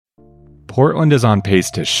Portland is on pace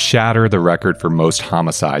to shatter the record for most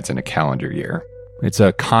homicides in a calendar year. It's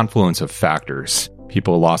a confluence of factors.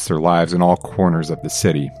 People lost their lives in all corners of the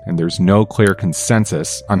city, and there's no clear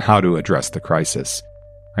consensus on how to address the crisis.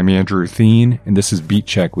 I'm Andrew Theen, and this is Beat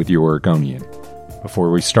Check with your Oregonian. Before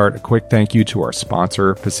we start, a quick thank you to our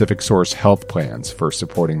sponsor, Pacific Source Health Plans, for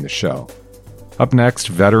supporting the show. Up next,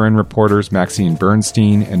 veteran reporters Maxine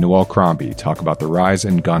Bernstein and Noelle Crombie talk about the rise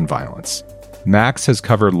in gun violence. Max has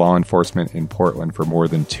covered law enforcement in Portland for more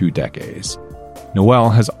than 2 decades.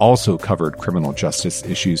 Noelle has also covered criminal justice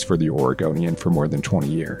issues for the Oregonian for more than 20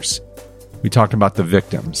 years. We talked about the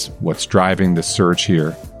victims, what's driving the surge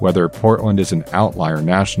here, whether Portland is an outlier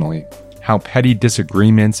nationally, how petty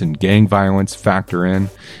disagreements and gang violence factor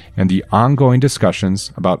in, and the ongoing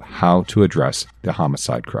discussions about how to address the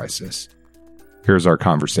homicide crisis. Here's our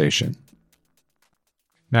conversation.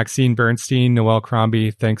 Maxine Bernstein, Noelle Crombie,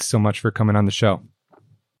 thanks so much for coming on the show.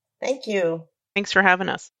 Thank you. Thanks for having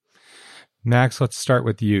us. Max, let's start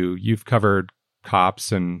with you. You've covered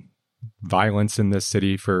cops and violence in this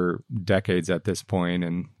city for decades at this point,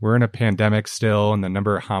 and we're in a pandemic still, and the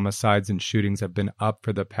number of homicides and shootings have been up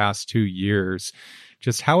for the past 2 years.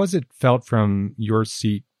 Just how has it felt from your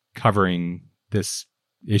seat covering this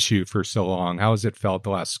issue for so long? How has it felt the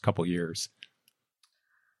last couple years?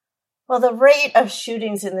 Well, the rate of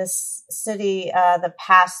shootings in this city the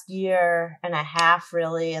past year and a half,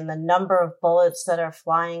 really, and the number of bullets that are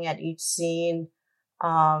flying at each scene,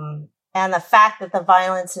 and the fact that the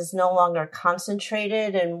violence is no longer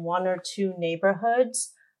concentrated in 1 or 2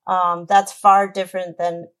 neighborhoods, that's far different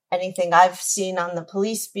than anything I've seen on the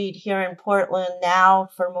police beat here in Portland now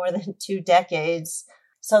for more than 2 decades.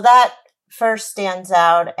 So that first stands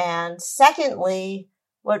out. And secondly,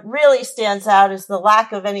 what really stands out is the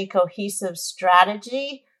lack of any cohesive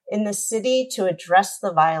strategy in the city to address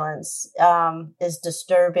the violence is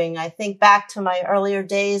disturbing. I think back to my earlier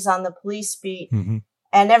days on the police beat, and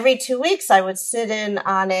every 2 weeks I would sit in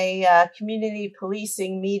on a community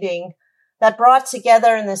policing meeting that brought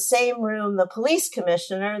together in the same room the police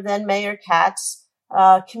commissioner, then Mayor Katz,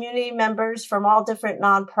 community members from all different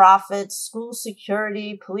nonprofits, school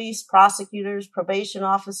security, police, prosecutors, probation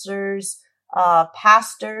officers,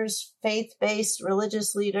 pastors, faith-based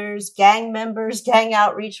religious leaders, gang members, gang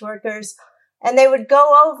outreach workers, and they would go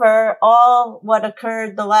over all what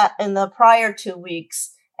occurred in the prior 2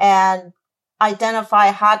 weeks and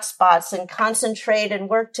identify hotspots and concentrate and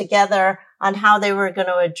work together on how they were going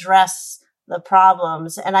to address the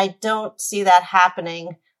problems. And I don't see that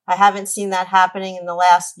happening. I haven't seen that happening in the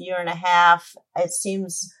last year and a half. It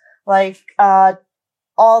seems like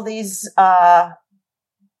all these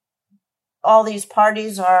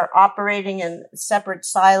parties are operating in separate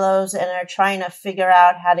silos and are trying to figure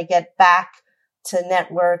out how to get back to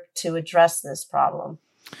network to address this problem.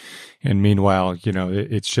 And meanwhile,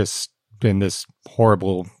 it's just been this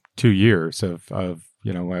horrible 2 years of a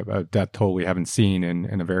death toll we haven't seen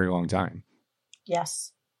in a very long time.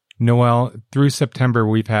 Yes. Noelle, through September,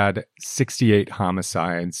 we've had 68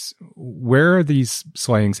 homicides. Where are these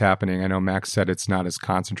slayings happening? I know Max said it's not as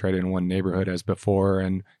concentrated in one neighborhood as before,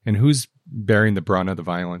 and who's bearing the brunt of the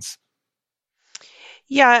violence?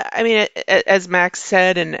 Yeah, I mean, as Max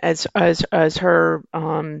said, and as her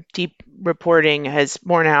deep reporting has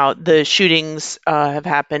borne out, the shootings have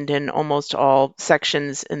happened in almost all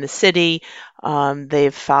sections in the city.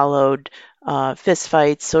 They've followed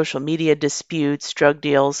fistfights, social media disputes, drug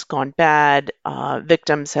deals gone bad.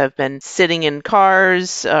 Victims have been sitting in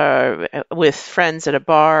cars with friends at a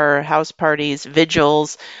bar, house parties,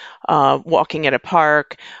 vigils, walking at a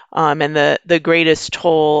park. And the greatest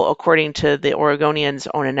toll, according to the Oregonian's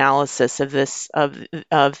own analysis of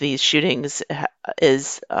these shootings,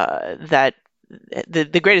 is that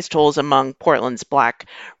the greatest tolls among Portland's Black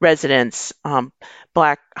residents.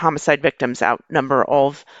 Black homicide victims outnumber all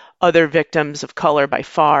of other victims of color by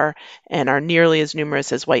far and are nearly as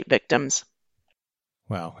numerous as white victims.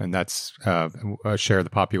 Wow, and that's a share of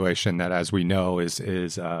the population that, as we know, is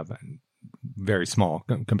very small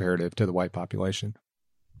comparative to the white population.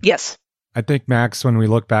 Yes. I think, Max, when we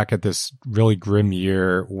look back at this really grim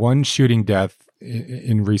year, one shooting death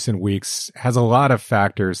in recent weeks has a lot of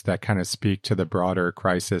factors that kind of speak to the broader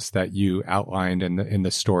crisis that you outlined in the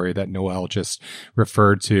story that Noelle just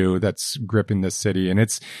referred to that's gripping the city. And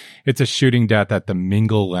it's a shooting death at the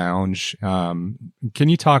Mingle Lounge. Can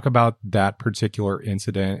you talk about that particular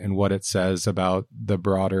incident and what it says about the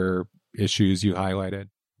broader issues you highlighted?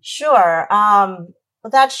 Sure.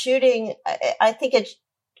 That shooting, I think it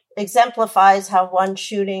exemplifies how one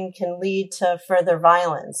shooting can lead to further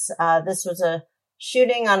violence. This was a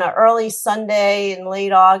shooting on an early Sunday in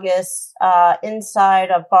late August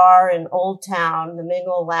inside a bar in Old Town, the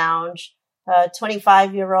Mingle Lounge.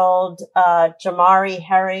 25-year-old Jamari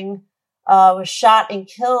Herring was shot and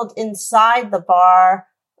killed inside the bar.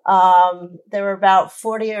 There were about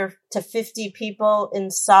 40 to 50 people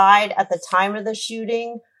inside at the time of the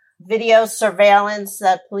shooting. Video surveillance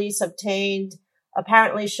that police obtained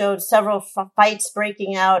apparently showed several fights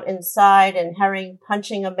breaking out inside and Herring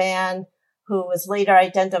punching a man who was later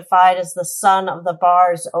identified as the son of the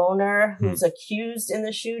bar's owner, who's accused in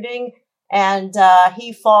the shooting. And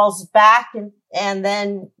he falls back and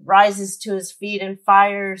then rises to his feet and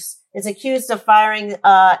is accused of firing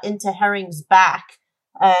into Herring's back.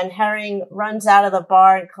 And Herring runs out of the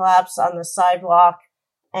bar and collapses on the sidewalk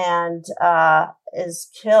and is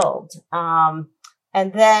killed. And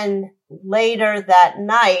then later that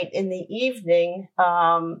night in the evening,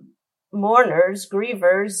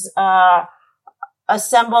 grievers,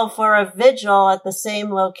 assemble for a vigil at the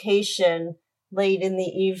same location late in the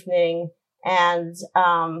evening. And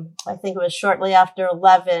I think it was shortly after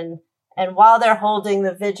 11. And while they're holding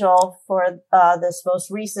the vigil for this most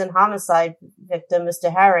recent homicide victim,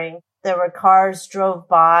 Mr. Herring, there were cars drove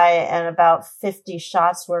by and about 50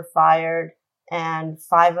 shots were fired and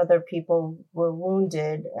 5 other people were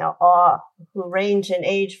wounded, who range in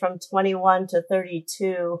age from 21 to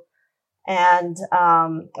 32. And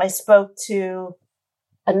I spoke to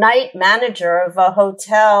a night manager of a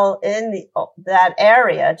hotel in that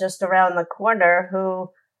area just around the corner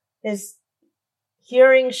who is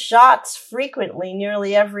hearing shots frequently,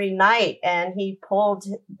 nearly every night. And he pulled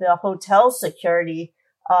the hotel security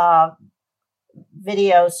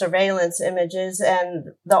video surveillance images,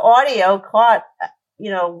 and the audio caught,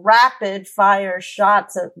 rapid fire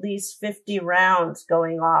shots, at least 50 rounds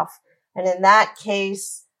going off. And in that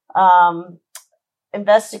case,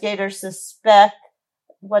 investigators suspect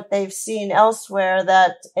what they've seen elsewhere,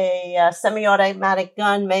 that a semi-automatic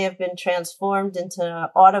gun may have been transformed into an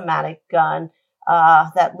automatic gun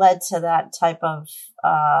that led to that type of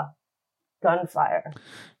gunfire.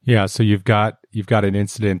 Yeah, so you've got an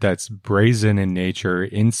incident that's brazen in nature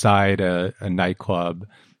inside a nightclub,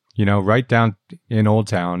 right down in Old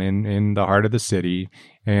Town, in the heart of the city,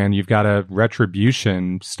 and you've got a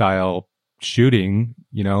retribution style shooting,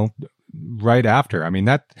 right after. I mean,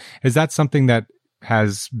 is that something that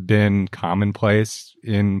has been commonplace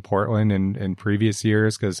in Portland in previous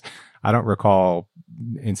years? Because I don't recall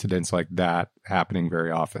incidents like that happening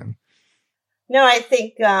very often. No, I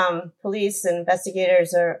think police and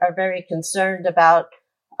investigators are very concerned about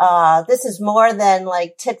this is more than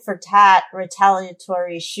like tit for tat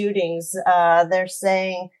retaliatory shootings. They're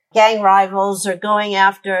saying gang rivals are going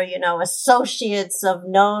after, associates of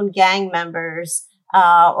known gang members,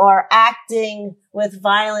 or acting with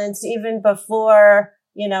violence even before,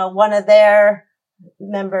 one of their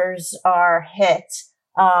members are hit.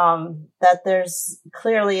 That there's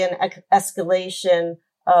clearly an escalation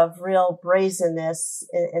of real brazenness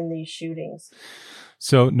in these shootings.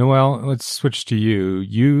 So, Noelle, let's switch to you.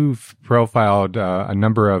 You've profiled a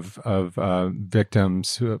number of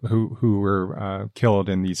victims who were killed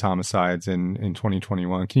in these homicides in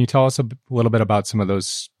 2021. Can you tell us a little bit about some of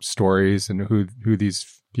those stories and who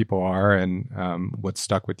these people are and what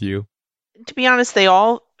stuck with you? To be honest, they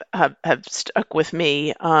all have stuck with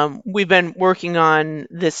me. We've been working on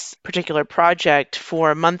this particular project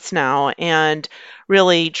for months now and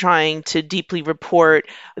really trying to deeply report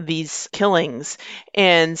these killings.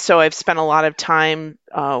 And so I've spent a lot of time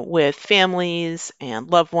with families and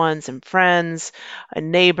loved ones and friends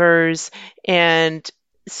and neighbors, and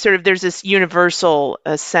sort of there's this universal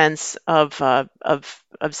sense of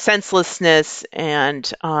senselessness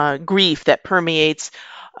and grief that permeates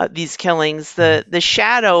these killings. The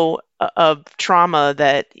shadow of trauma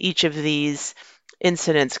that each of these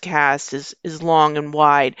incidents cast is long and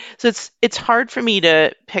wide. So it's hard for me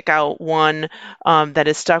to pick out one that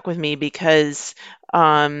has stuck with me because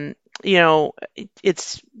there's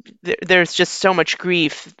just so much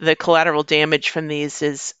grief. The collateral damage from these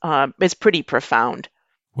is pretty profound.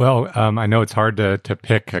 Well, I know it's hard to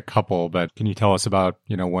pick a couple, but can you tell us about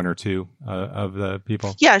one or two of the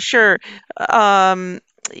people? Yeah, sure.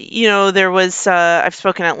 There was, I've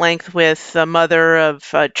spoken at length with the mother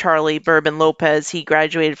of Charlie Bourbon Lopez. He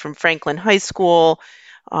graduated from Franklin High School.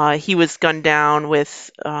 He was gunned down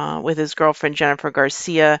with his girlfriend, Jennifer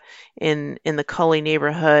Garcia, in the Cully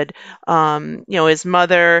neighborhood. His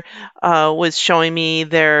mother was showing me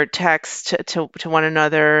their texts to one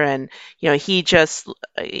another, and he just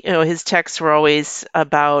his texts were always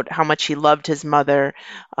about how much he loved his mother.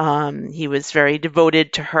 He was very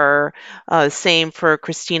devoted to her. Same for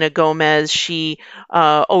Christina Gomez. She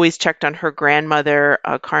always checked on her grandmother,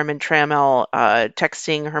 Carmen Trammell,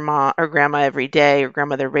 texting her grandma every day. Her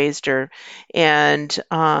grandmother raised her, and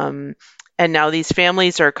now these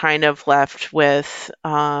families are kind of left with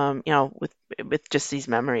with just these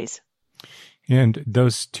memories. And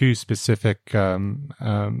those two specific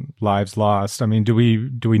lives lost. I mean, do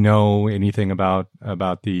we know anything about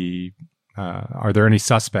the? Are there any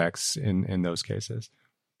suspects in those cases?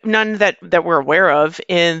 None that we're aware of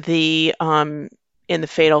in the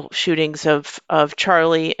fatal shootings of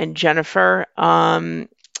Charlie and Jennifer.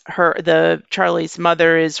 Charlie's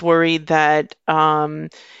mother is worried that the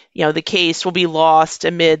case will be lost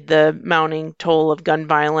amid the mounting toll of gun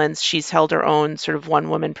violence. She's held her own sort of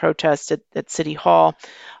one-woman protest at City Hall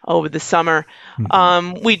over the summer.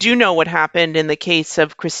 Mm-hmm. We do know what happened in the case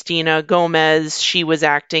of Christina Gomez. She was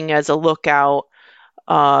acting as a lookout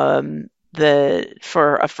for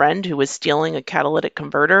a friend who was stealing a catalytic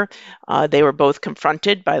converter. They were both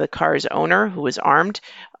confronted by the car's owner, who was armed.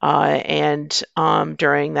 And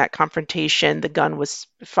during that confrontation, the gun was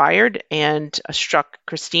fired and struck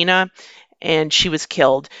Christina, and she was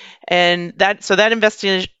killed. And that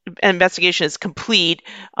investigation is complete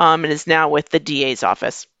and is now with the DA's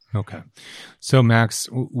office. Okay. So, Max,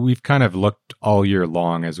 we've kind of looked all year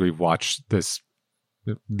long as we've watched these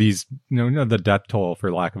the death toll,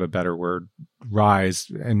 for lack of a better word, rise,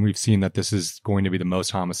 and we've seen that this is going to be the most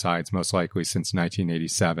homicides most likely since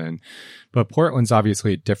 1987. But Portland's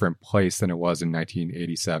obviously a different place than it was in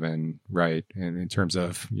 1987, right? And in terms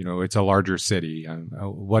of it's a larger city.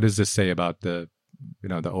 What does this say about the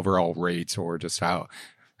the overall rates, or just how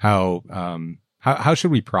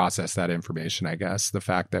should we process that information? I guess the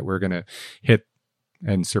fact that we're going to hit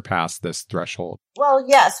and surpass this threshold. Well,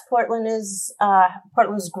 yes, Portland's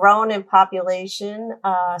grown in population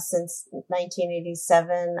since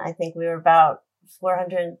 1987. I think we were about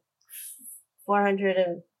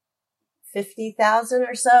 450,000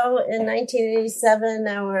 or so in 1987.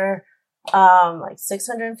 Now we're like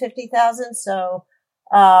 650,000. So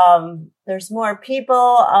there's more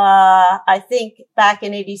people. I think back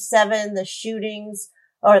in 87, the shootings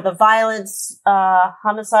or the violence,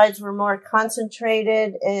 homicides were more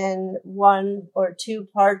concentrated in one or two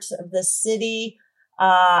parts of the city.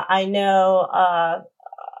 I know,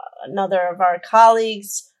 another of our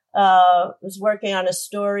colleagues, was working on a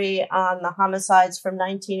story on the homicides from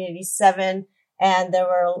 1987, and there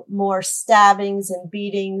were more stabbings and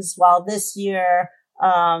beatings, while this year,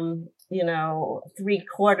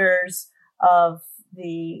 3/4 of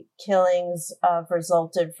the killings,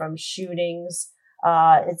 resulted from shootings.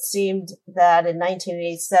 It seemed that in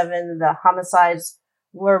 1987, the homicides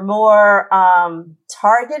were more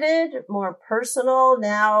targeted, more personal.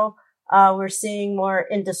 Now we're seeing more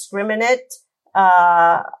indiscriminate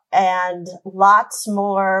and lots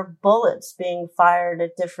more bullets being fired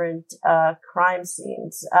at different crime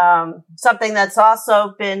scenes. Something that's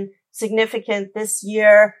also been significant this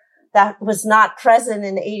year that was not present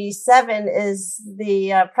in 87 is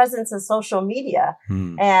the presence of social media.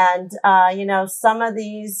 And, some of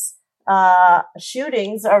these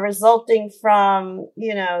shootings are resulting from,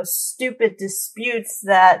 stupid disputes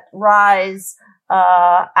that rise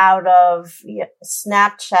out of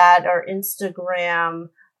Snapchat or Instagram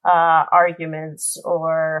arguments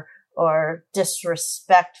or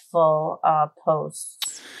disrespectful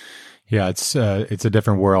posts. Yeah, it's a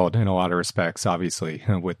different world in a lot of respects, obviously,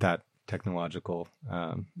 with that technological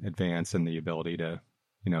advance and the ability to,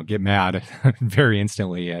 get mad very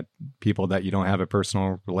instantly at people that you don't have a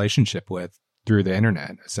personal relationship with through the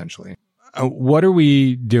internet, essentially. What are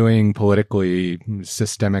we doing politically,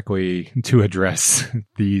 systemically, to address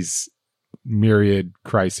these myriad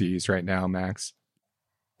crises right now, Max?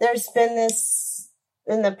 There's been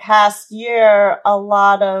in the past year, a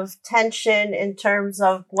lot of tension in terms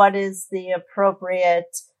of what is the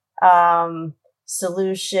appropriate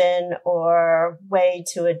solution or way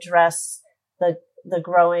to address the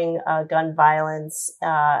growing gun violence,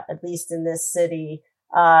 at least in this city.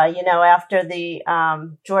 After the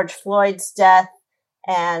George Floyd's death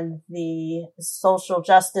and the social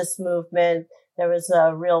justice movement, there was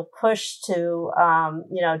a real push to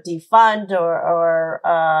defund or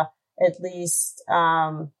at least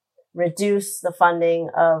reduce the funding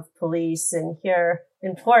of police. And here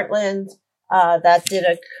in Portland, that did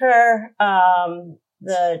occur.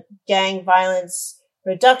 The gang violence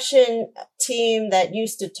reduction team that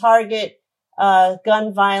used to target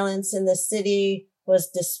gun violence in the city was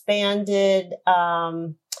disbanded,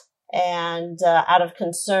 and out of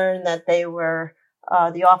concern that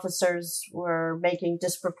the officers were making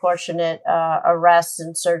disproportionate arrests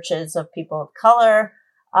and searches of people of color,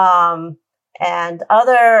 and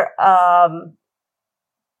other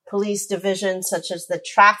police divisions, such as the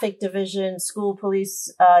traffic division, school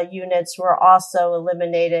police units, were also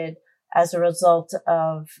eliminated as a result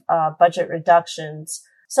of budget reductions.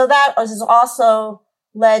 So that has also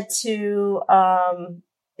led to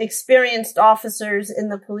experienced officers in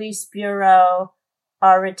the police bureau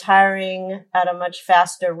are retiring at a much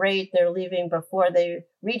faster rate. They're leaving before they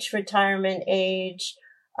reach retirement age.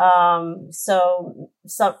 So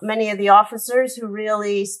many of the officers who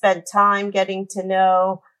really spent time getting to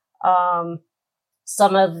know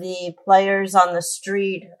some of the players on the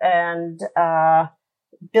street and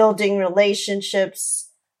building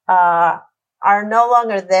relationships are no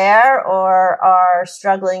longer there or are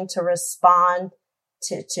struggling to respond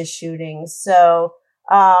to shootings. So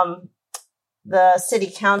the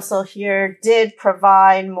city council here did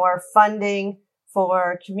provide more funding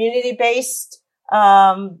for community-based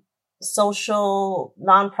social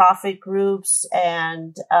nonprofit groups,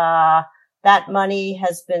 and that money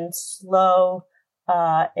has been slow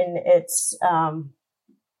in its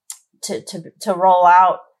to roll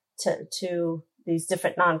out to these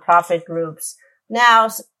different nonprofit groups. Now,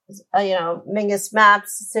 Mingus Mapps,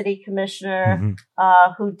 city commissioner,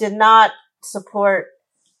 who did not support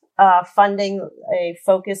funding a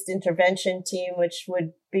focused intervention team, which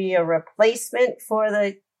would be a replacement for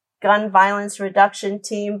the gun violence reduction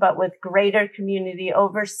team, but with greater community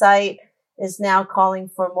oversight, is now calling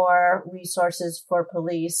for more resources for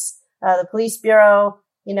police. The police bureau,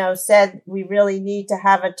 said we really need to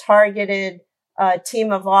have a targeted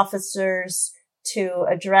team of officers to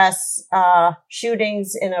address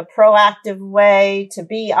shootings in a proactive way, to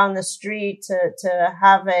be on the street, to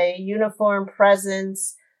have a uniform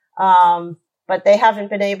presence. But they haven't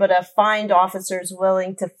been able to find officers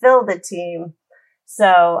willing to fill the team.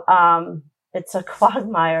 So it's a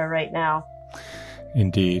quagmire right now.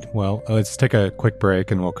 Indeed. Well, let's take a quick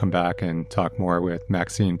break and we'll come back and talk more with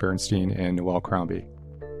Maxine Bernstein and Noelle Crombie.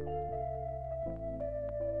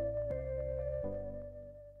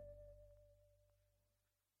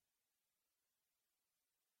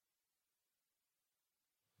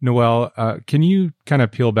 Noelle, can you kind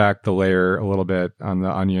of peel back the layer a little bit on the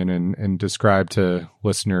onion and describe to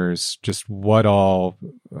listeners just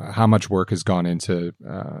how much work has gone into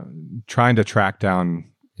trying to track down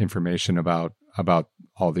information about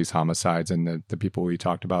all these homicides and the people we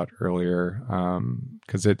talked about earlier?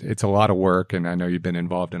 Because it's a lot of work, and I know you've been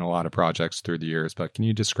involved in a lot of projects through the years, but can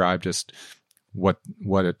you describe just what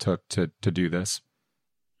it took to do this?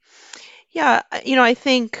 Yeah, I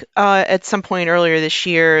think at some point earlier this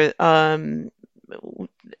year,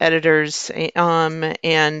 editors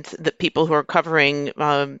and the people who are covering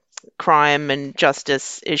crime and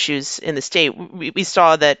justice issues in the state, we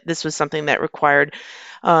saw that this was something that required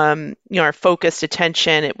our focused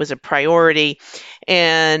attention. It was a priority.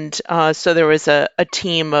 And so there was a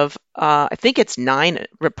team of, I think it's 9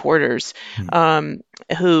 reporters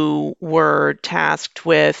who were tasked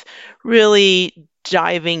with really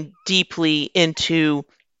diving deeply into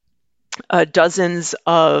dozens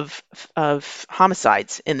of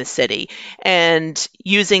homicides in the city and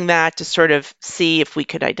using that to sort of see if we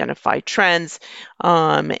could identify trends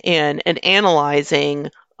and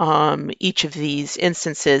analyzing each of these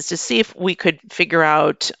instances to see if we could figure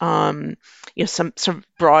out some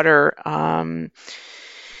broader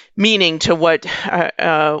meaning to what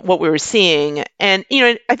we were seeing. And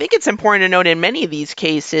I think it's important to note in many of these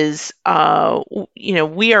cases,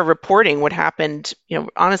 we are reporting what happened,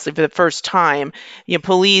 honestly, for the first time.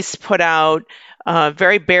 Police put out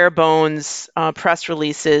very bare bones press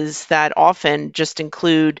releases that often just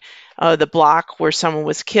include the block where someone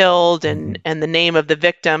was killed and the name of the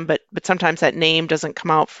victim, but sometimes that name doesn't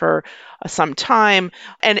come out for some time,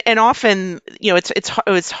 and often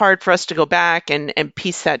it's hard for us to go back and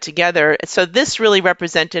piece that together. So this really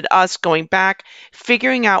represented us going back,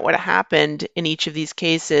 figuring out what happened in each of these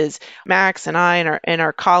cases. Max and I and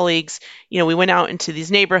our colleagues, we went out into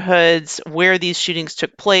these neighborhoods where these shootings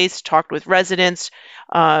took place, talked with residents,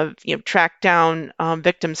 tracked down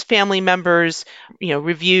victims' family members,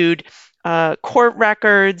 reviewed court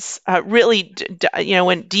records, really,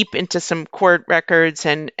 went deep into some court records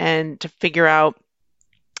and to figure out,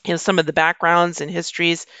 some of the backgrounds and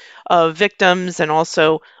histories of victims, and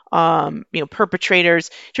also perpetrators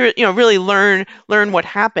to really learn what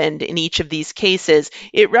happened in each of these cases.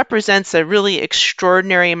 It represents a really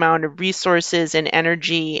extraordinary amount of resources and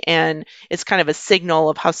energy, and it's kind of a signal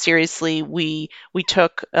of how seriously we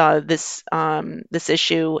took this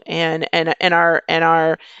issue and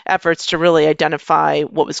our efforts to really identify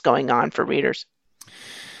what was going on for readers.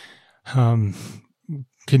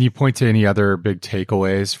 Can you point to any other big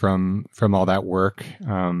takeaways from all that work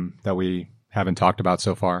that we haven't talked about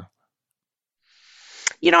so far?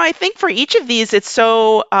 I think for each of these, it's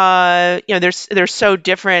so they're so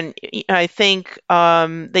different. I think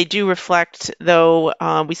they do reflect, though.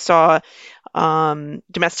 We saw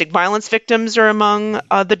domestic violence victims are among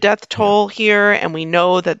the death toll here, and we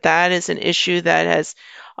know that is an issue that has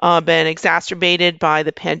been exacerbated by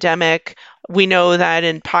the pandemic. We know that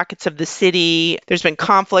in pockets of the city, there's been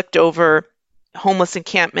conflict over homeless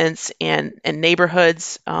encampments and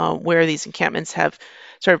neighborhoods where these encampments have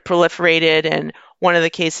sort of proliferated. And one of the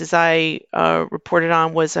cases I reported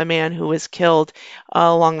on was a man who was killed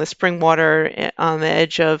along the Springwater on the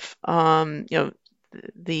edge of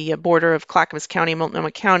the border of Clackamas County,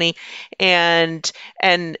 Multnomah County, and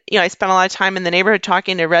I spent a lot of time in the neighborhood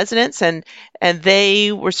talking to residents, and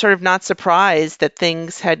they were sort of not surprised that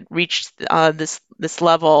things had reached this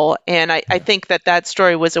level. And I think that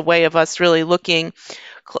story was a way of us really looking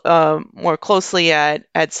more closely at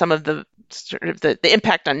some of the sort of the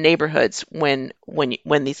impact on neighborhoods when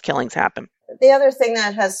these killings happen. The other thing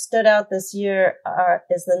that has stood out this year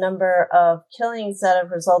is the number of killings that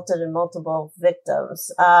have resulted in multiple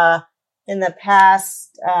victims. In the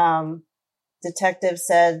past, detectives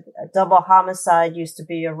said a double homicide used to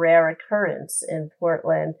be a rare occurrence in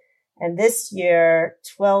Portland. And this year,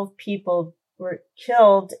 12 people were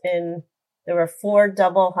killed there were 4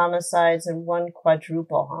 double homicides and 1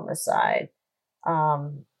 quadruple homicide.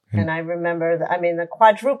 And I remember the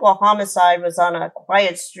quadruple homicide was on a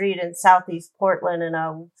quiet street in Southeast Portland in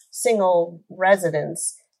a single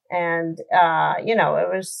residence. And, it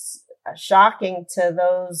was shocking to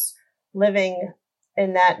those living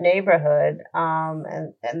in that neighborhood.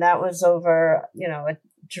 And that was over, a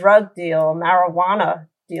drug deal, marijuana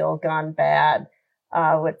deal gone bad,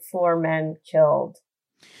 with 4 men killed.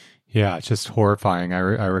 Yeah, it's just horrifying. I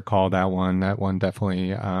recall that one. That one definitely,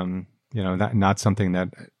 not something that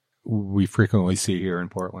we frequently see here in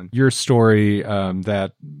Portland. Your story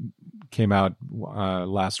that came out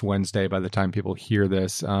last Wednesday, by the time people hear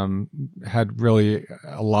this, had really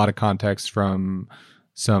a lot of context from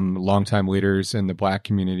some longtime leaders in the Black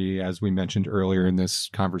community. As we mentioned earlier in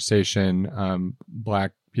this conversation,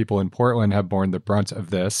 Black people in Portland have borne the brunt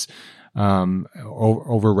of this,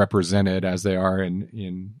 overrepresented as they are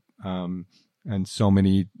in so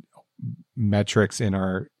many metrics in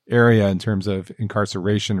our area in terms of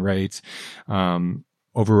incarceration rates,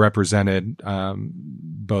 overrepresented.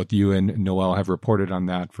 Both you and Noelle have reported on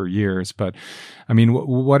that for years. But I mean,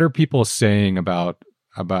 what are people saying about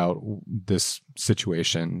this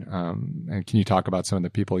situation? And can you talk about some of the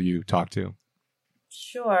people you talked to?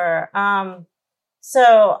 Sure.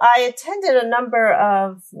 So I attended a number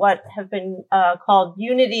of what have been called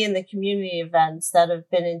Unity in the Community events that have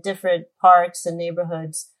been in different parks and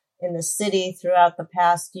neighborhoods in the city throughout the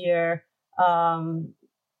past year. And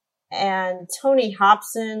Tony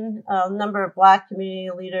Hobson, a number of Black community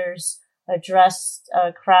leaders addressed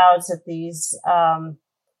crowds at these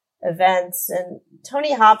events. And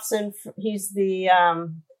Tony Hobson, he's the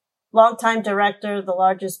longtime director of the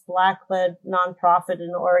largest Black-led nonprofit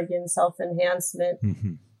in Oregon, Self-Enhancement.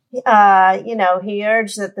 Mm-hmm. He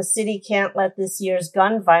urged that the city can't let this year's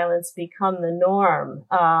gun violence become the norm.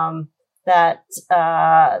 That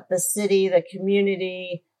the city, the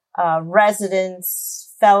community,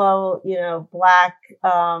 residents, fellow, Black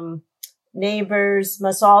neighbors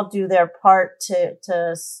must all do their part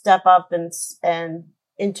to step up and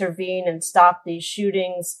intervene and stop these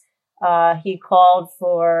shootings. He called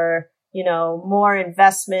for, more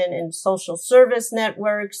investment in social service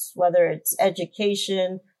networks, whether it's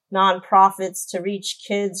education, nonprofits to reach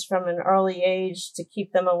kids from an early age to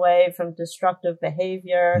keep them away from destructive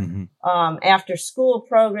behavior, mm-hmm. After school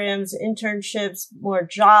programs, internships, more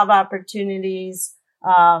job opportunities.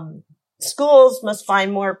 Schools must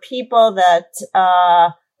find more people that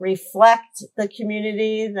reflect the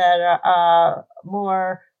community, that are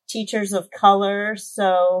more teachers of color,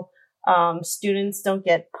 so students don't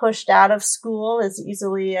get pushed out of school as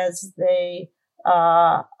easily as they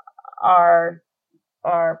are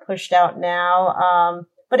pushed out now.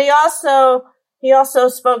 But he also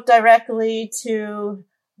spoke directly to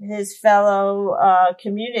his fellow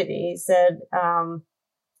community. He said,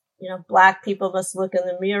 Black people must look in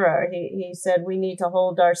the mirror. He said we need to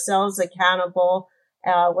hold ourselves accountable,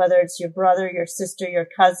 whether it's your brother, your sister, your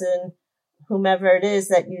cousin, whomever it is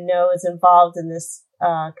that is involved in this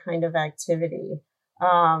kind of activity.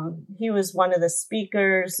 He was one of the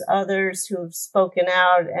speakers, others who've spoken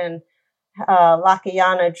out, and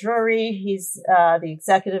Lakayana Drury, he's the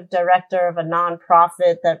executive director of a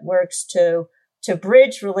nonprofit that works to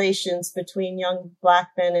bridge relations between young Black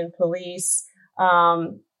men and police.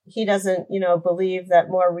 He doesn't, believe that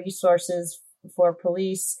more resources for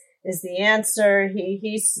police is the answer.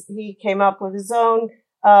 He came up with his own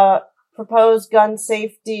proposed gun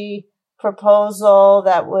safety proposal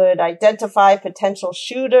that would identify potential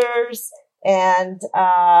shooters and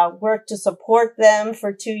work to support them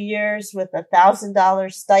for 2 years with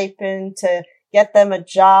 $1,000 stipend to get them a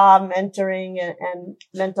job, mentoring, and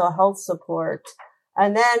mental health support.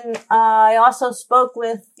 And then I also spoke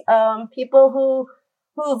with people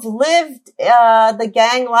who've lived the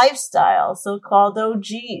gang lifestyle, so-called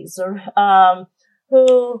OGs, or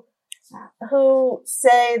who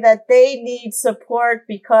say that they need support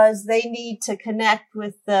because they need to connect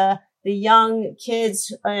with the young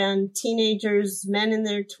kids and teenagers, men in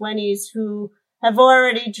their 20s who have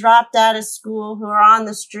already dropped out of school, who are on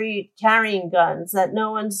the street carrying guns, that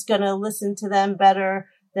no one's going to listen to them better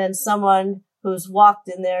than someone who's walked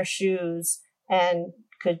in their shoes and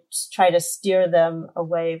could try to steer them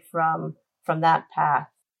away from that path.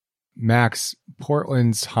 Max,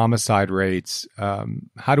 Portland's homicide rates,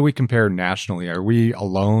 how do we compare nationally? Are we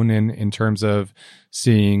alone in terms of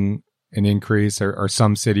seeing an increase? Are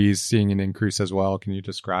some cities seeing an increase as well? Can you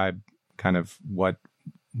describe kind of what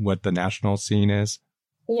the national scene is?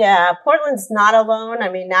 Yeah, Portland's not alone. I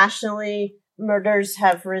mean, nationally, murders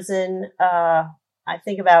have risen, I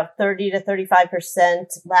think about 30 to 35%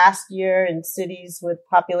 last year in cities with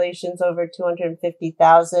populations over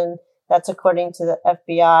 250,000. That's according to the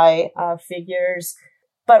FBI figures.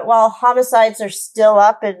 But while homicides are still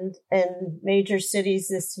up in major cities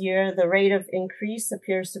this year, the rate of increase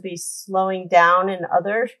appears to be slowing down in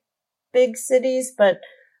other big cities, but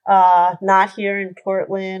not here in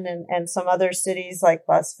Portland and some other cities like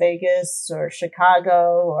Las Vegas or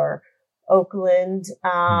Chicago or Oakland.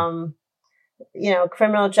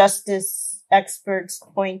 Criminal justice experts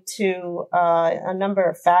point to a number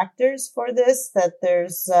of factors for this, that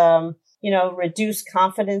there's reduced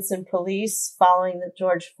confidence in police following the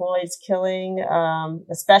George Floyd's killing,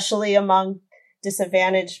 especially among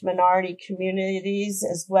disadvantaged minority communities,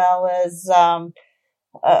 as well as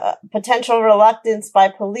potential reluctance by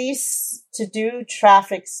police to do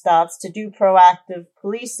traffic stops, to do proactive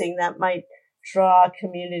policing that might draw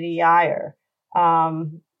community ire.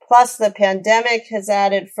 Plus, the pandemic has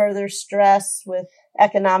added further stress with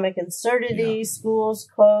economic uncertainty, schools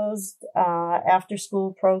closed,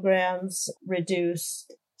 after-school programs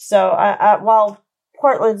reduced. So while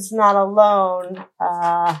Portland's not alone,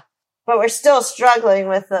 but we're still struggling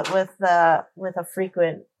with a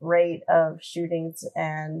frequent rate of shootings,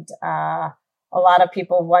 and a lot of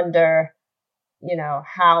people wonder,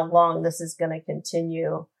 how long this is going to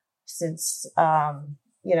continue. Since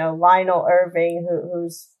Lionel Irving,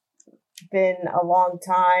 who's been a long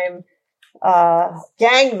time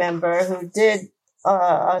gang member, who did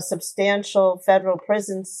a substantial federal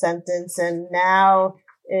prison sentence and now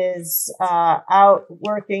is out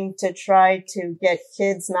working to try to get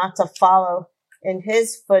kids not to follow in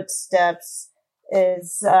his footsteps,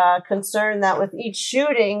 is concerned that with each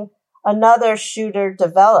shooting, another shooter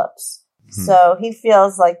develops. Mm-hmm. So he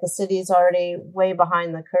feels like the city's already way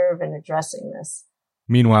behind the curve in addressing this.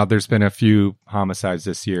 Meanwhile, there's been a few homicides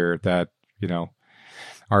this year that,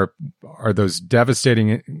 are those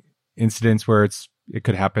devastating incidents where it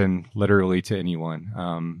could happen literally to anyone.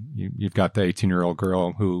 You've got the 18-year-old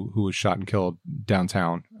girl who was shot and killed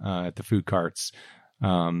downtown at the food carts.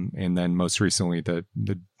 And then most recently, the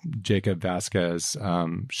Jacob Vasquez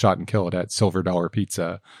shot and killed at Silver Dollar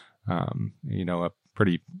Pizza, a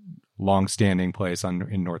pretty long-standing place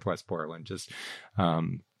in Northwest Portland. Just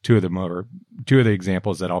two of the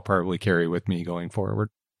examples that I'll probably carry with me going forward.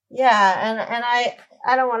 Yeah, and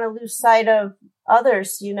I don't want to lose sight of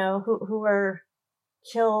others, who were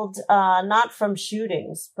killed not from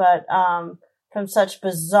shootings, but from such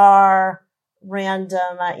bizarre,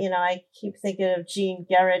 random. I keep thinking of Jean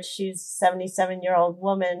Garrett. She's a 77-year-old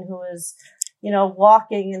woman who was,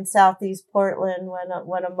 walking in Southeast Portland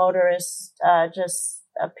when a motorist just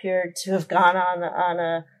appeared to have gone on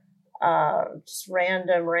a just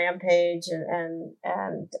random rampage and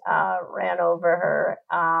ran over her.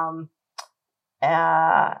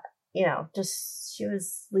 Just she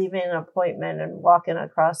was leaving an appointment and walking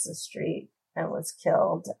across the street. and was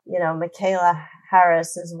killed. Michaela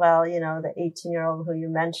Harris as well, the 18-year-old who you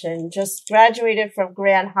mentioned, just graduated from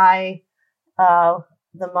Grand High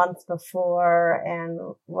the month before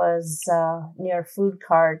and was near food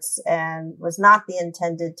carts and was not the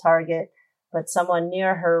intended target, but someone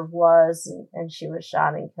near her was, and she was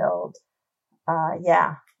shot and killed.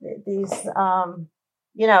 These,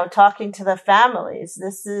 talking to the families,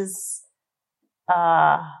 this is,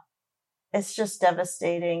 it's just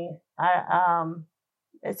devastating.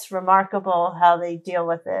 It's remarkable how they deal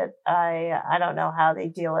with it. I don't know how they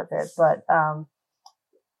deal with it, but,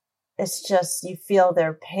 it's just, you feel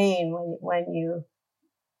their pain when you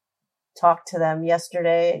talk to them.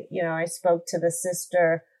 Yesterday, I spoke to the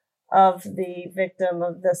sister of the victim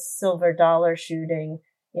of the Silver Dollar shooting,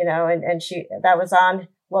 and that was on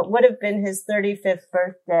what would have been his 35th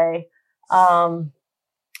birthday.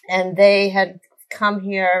 And they had come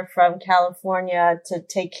here from California to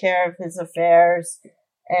take care of his affairs.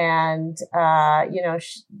 And,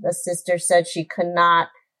 the sister said she could not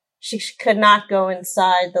go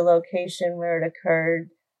inside the location where it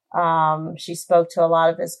occurred. She spoke to a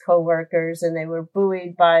lot of his coworkers, and they were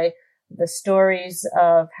buoyed by the stories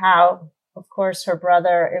of how, of course, her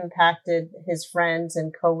brother impacted his friends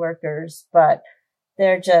and coworkers, but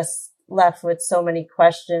they're just left with so many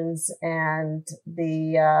questions. And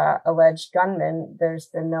the alleged gunman, there's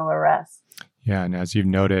been no arrest. Yeah, and as you've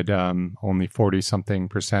noted, only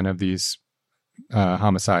 40-something% of these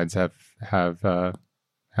homicides have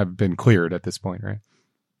been cleared at this point, right?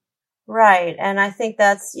 Right. And I think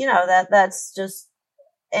that's, that's just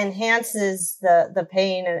enhances the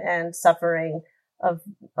pain and suffering of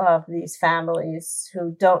these families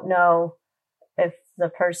who don't know if the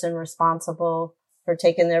person responsible for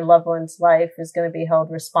taking their loved one's life is going to be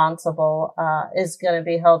held responsible, is going to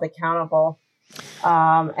be held accountable.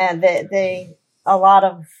 And a lot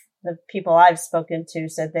of the people I've spoken to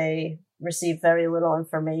said they received very little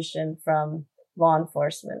information from law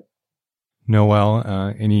enforcement.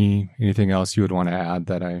 Noelle, anything else you would want to add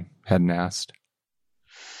that I hadn't asked?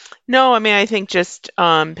 No, I mean, I think just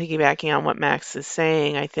piggybacking on what Max is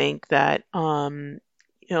saying, I think that,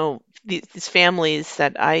 these families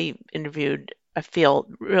that I interviewed, I feel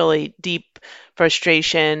really deep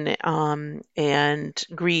frustration and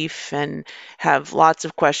grief, and have lots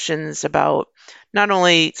of questions about not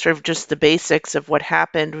only sort of just the basics of what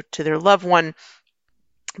happened to their loved one,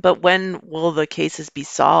 but when will the cases be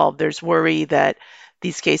solved? There's worry that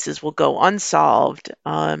these cases will go unsolved,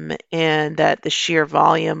 and that the sheer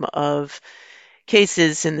volume of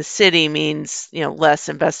cases in the city means, less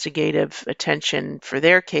investigative attention for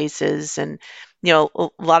their cases. And, a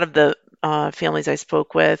lot of the families I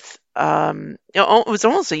spoke with, it was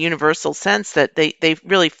almost a universal sense that they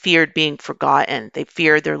really feared being forgotten. They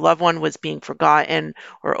feared their loved one was being forgotten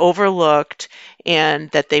or overlooked, and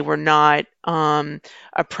that they were not a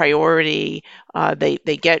priority.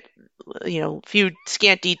 They get few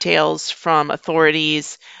scant details from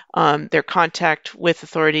authorities. Their contact with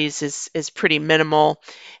authorities is pretty minimal,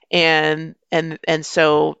 and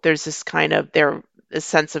so there's this kind of a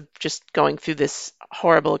sense of just going through this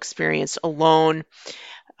horrible experience alone,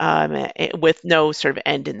 with no sort of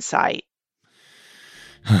end in sight.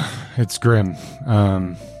 It's grim.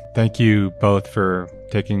 Thank you both for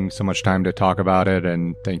taking so much time to talk about it,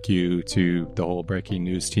 and thank you to the whole Breaking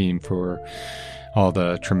News team for all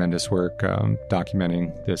the tremendous work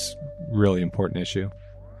documenting this really important issue.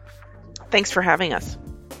 Thanks for having us.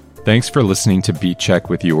 Thanks for listening to Beat Check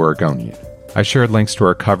with You Oregonian. I shared links to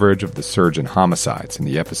our coverage of the surge in homicides in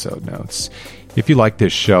the episode notes. If you like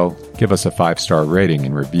this show, give us a 5-star rating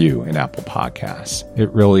and review in Apple Podcasts.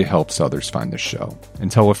 It really helps others find the show.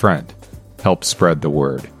 And tell a friend. Help spread the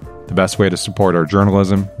word. The best way to support our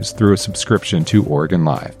journalism is through a subscription to Oregon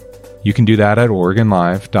Live. You can do that at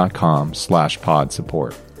OregonLive.com/pod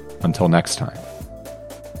support. Until next time.